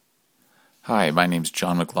Hi, my name's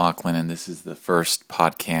John McLaughlin, and this is the first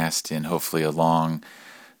podcast in hopefully a long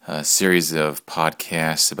series of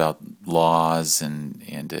podcasts about laws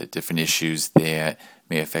and different issues that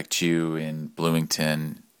may affect you in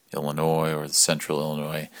Bloomington, Illinois, or the central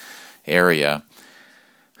Illinois area.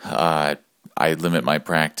 I limit my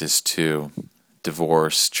practice to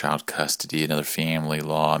divorce, child custody, and other family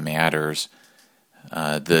law matters.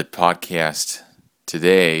 The podcast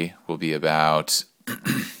today will be about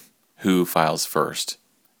who files first.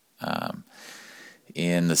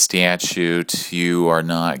 In the statute, you are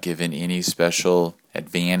not given any special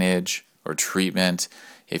advantage or treatment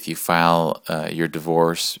if you file your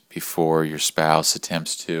divorce before your spouse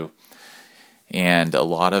attempts to. And a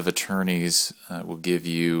lot of attorneys will give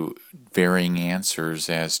you varying answers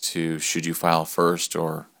as to should you file first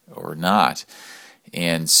or not.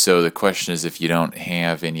 And so the question is, if you don't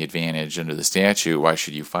have any advantage under the statute, why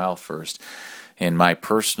should you file first? And my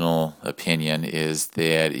personal opinion is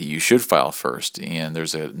that you should file first, and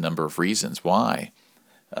there's a number of reasons why.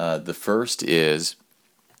 The first is,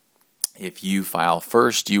 if you file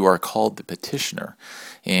first, you are called the petitioner.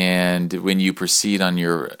 And when you proceed on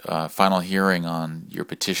your final hearing on your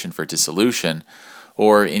petition for dissolution,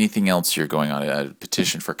 or anything else you're going on, a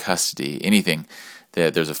petition for custody, anything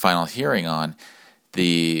that there's a final hearing on,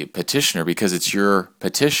 the petitioner, because it's your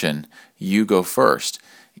petition, you go first.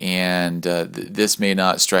 And this may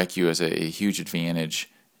not strike you as a huge advantage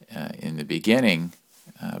in the beginning,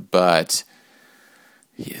 but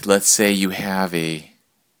let's say you have a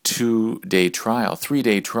 2-day trial,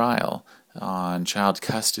 3-day trial on child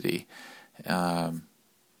custody. I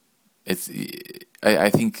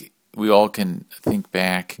think we all can think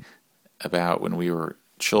back about when we were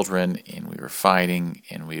children and we were fighting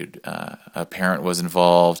and a parent was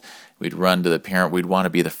involved. We'd run to the parent. We'd want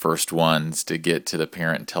to be the first ones to get to the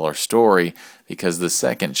parent and tell our story, because the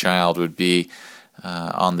second child would be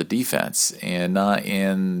on the defense and not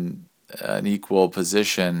in an equal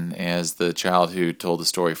position as the child who told the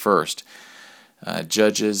story first.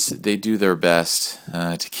 Judges, they do their best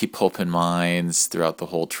to keep open minds throughout the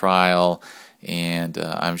whole trial, and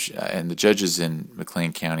the judges in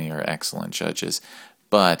McLean County are excellent judges.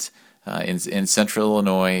 But in Central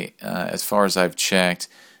Illinois, as far as I've checked,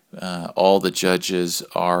 all the judges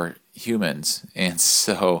are humans, and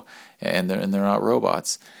they're not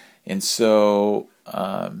robots, and so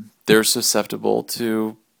they're susceptible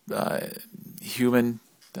to human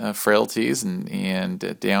frailties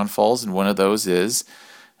and downfalls. And one of those is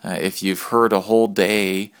if you've heard a whole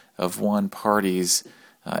day of one party's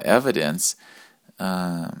evidence,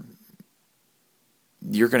 you're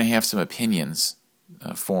going to have some opinions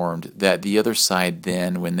formed that the other side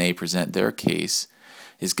then, when they present their case,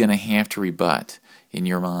 is going to have to rebut in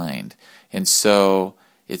your mind. And so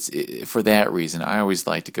for that reason, I always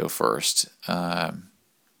like to go first. And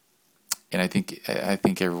I think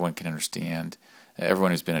everyone can understand. Everyone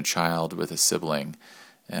who's been a child with a sibling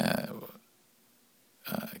can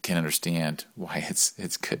understand why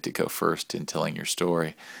it's good to go first in telling your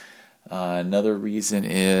story. Another reason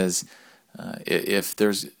is if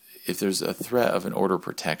there's a threat of an order of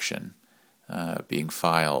protection being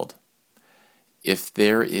filed, if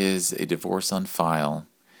there is a divorce on file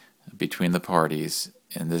between the parties,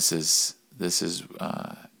 and this is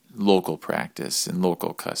local practice and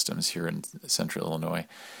local customs here in Central Illinois,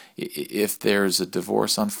 if there's a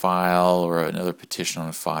divorce on file or another petition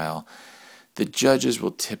on file, the judges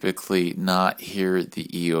will typically not hear the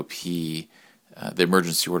EOP, the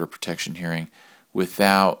emergency order protection hearing,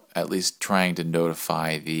 without at least trying to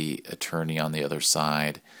notify the attorney on the other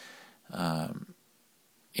side.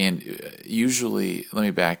 And usually, let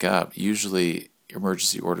me back up, usually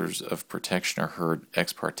emergency orders of protection are heard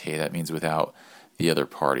ex parte. That means without the other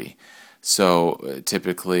party. So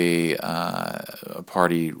typically, a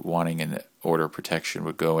party wanting an order of protection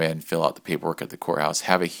would go in, fill out the paperwork at the courthouse,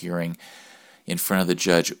 have a hearing in front of the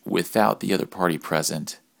judge without the other party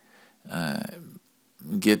present,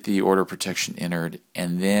 get the order of protection entered,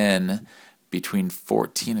 and then between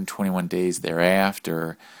 14 and 21 days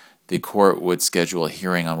thereafter, the court would schedule a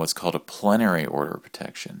hearing on what's called a plenary order of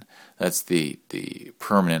protection. That's the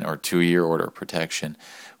permanent or 2-year order of protection,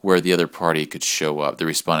 where the other party could show up, the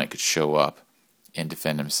respondent could show up and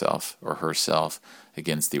defend himself or herself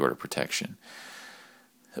against the order of protection.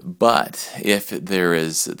 But if there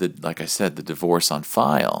is, like I said, the divorce on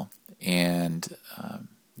file, and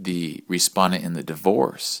the respondent in the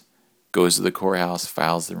divorce goes to the courthouse,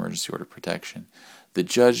 files the emergency order of protection, the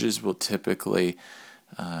judges will typically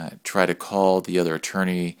try to call the other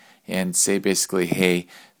attorney and say basically, hey,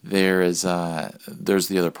 there's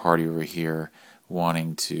the other party over here.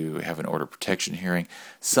 wanting to have an order of protection hearing.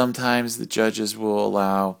 Sometimes the judges will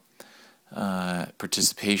allow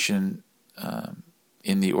participation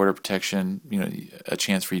in the order of protection, a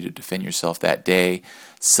chance for you to defend yourself that day.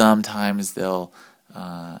 Sometimes they'll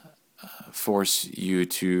force you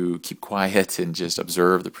to keep quiet and just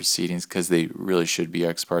observe the proceedings because they really should be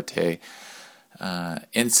ex parte.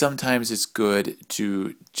 And sometimes it's good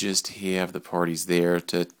to just have the parties there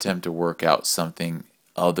to attempt to work out something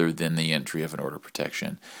other than the entry of an order of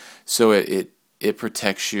protection. So it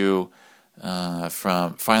protects you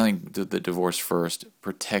from filing the divorce first,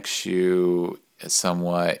 protects you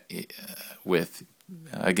somewhat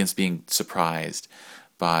against being surprised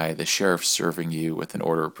by the sheriff serving you with an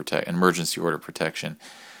emergency order of protection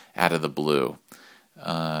out of the blue.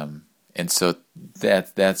 And so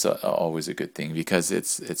that's always a good thing, because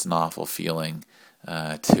it's an awful feeling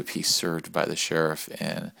to be served by the sheriff,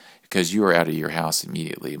 and because you are out of your house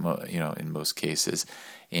immediately, in most cases,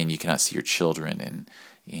 and you cannot see your children,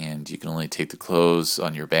 and you can only take the clothes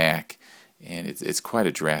on your back, and it's quite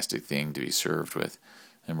a drastic thing to be served with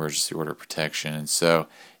emergency order of protection. And so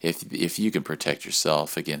if you can protect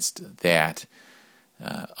yourself against that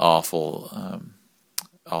awful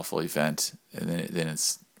event, then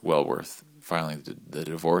it's well worth filing the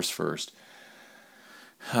divorce first.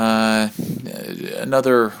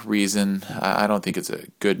 Another reason, I don't think it's a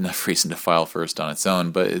good enough reason to file first on its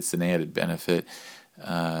own, but it's an added benefit,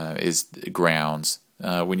 is grounds.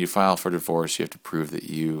 When you file for divorce, you have to prove that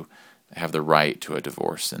you have the right to a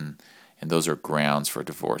divorce, and those are grounds for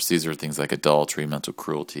divorce. These are things like adultery, mental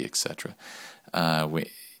cruelty, etc.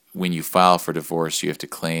 When you file for divorce, you have to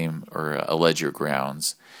claim or allege your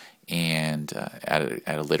grounds, and at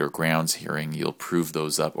a later grounds hearing, you'll prove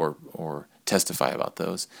those up or testify about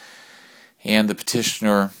those. And the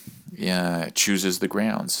petitioner chooses the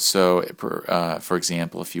grounds. So, for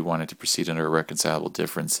example, if you wanted to proceed under irreconcilable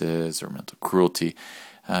differences or mental cruelty,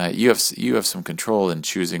 you have some control in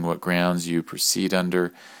choosing what grounds you proceed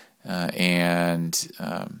under, and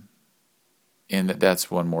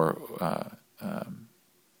that's one more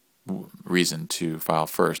reason to file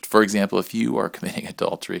first. For example, if you are committing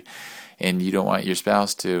adultery and you don't want your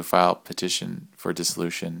spouse to file a petition for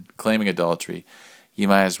dissolution claiming adultery, you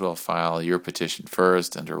might as well file your petition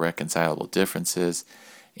first under irreconcilable differences,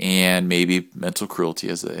 and maybe mental cruelty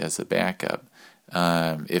as a backup,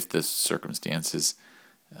 if the circumstances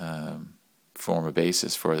form a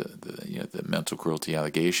basis for the mental cruelty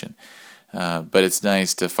allegation. But it's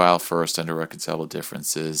nice to file first under reconcilable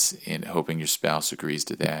differences, in hoping your spouse agrees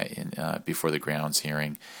to that before the grounds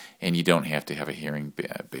hearing, and you don't have to have a hearing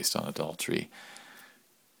based on adultery.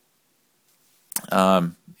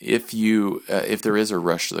 If there is a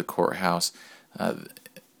rush to the courthouse,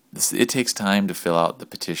 it takes time to fill out the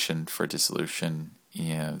petition for dissolution.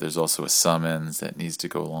 There's also a summons that needs to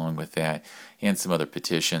go along with that, and some other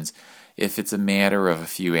petitions. If it's a matter of a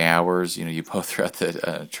few hours, you both are at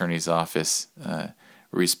the attorney's office,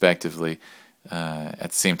 respectively, at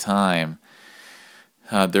the same time,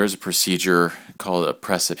 there's a procedure called a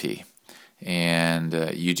precipice, and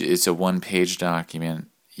it's a one-page document.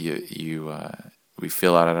 We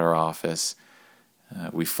fill out at our office,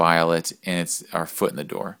 we file it, and it's our foot in the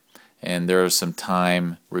door. And there are some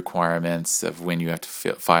time requirements of when you have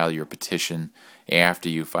to file your petition after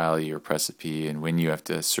you file your precipice, and when you have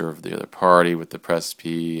to serve the other party with the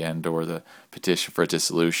precipice and or the petition for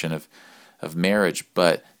dissolution of marriage.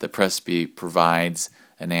 But the precipice provides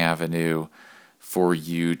an avenue for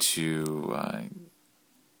you to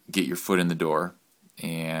get your foot in the door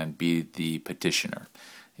and be the petitioner,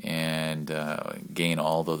 and gain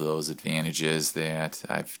all of those advantages that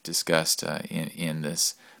I've discussed in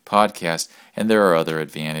this podcast. And there are other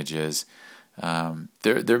advantages.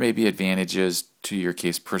 There may be advantages to your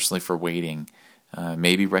case personally for waiting.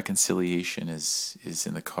 Maybe reconciliation is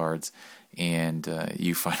in the cards, and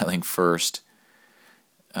you filing first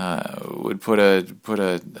would put a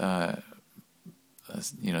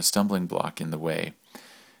stumbling block in the way.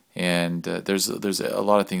 And there's a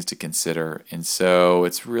lot of things to consider, and so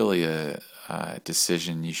it's really a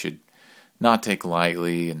decision you should not take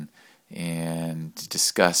lightly, and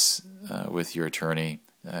discuss with your attorney,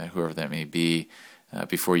 whoever that may be,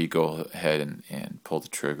 before you go ahead and pull the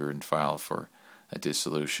trigger and file for a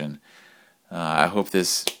dissolution. I hope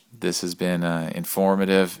this has been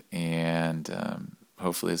informative, and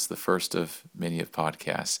hopefully it's the first of many of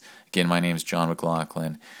podcasts. Again, my name is John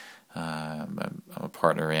McLaughlin. I'm a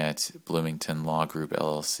partner at Bloomington Law Group,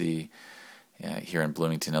 LLC, here in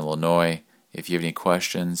Bloomington, Illinois. If you have any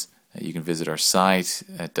questions, you can visit our site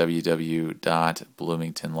at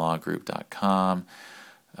www.bloomingtonlawgroup.com,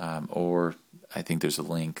 or I think there's a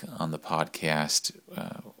link on the podcast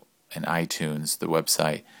and iTunes, the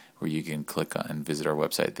website, where you can click on and visit our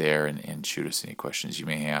website there and shoot us any questions you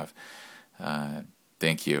may have.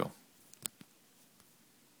 Thank you.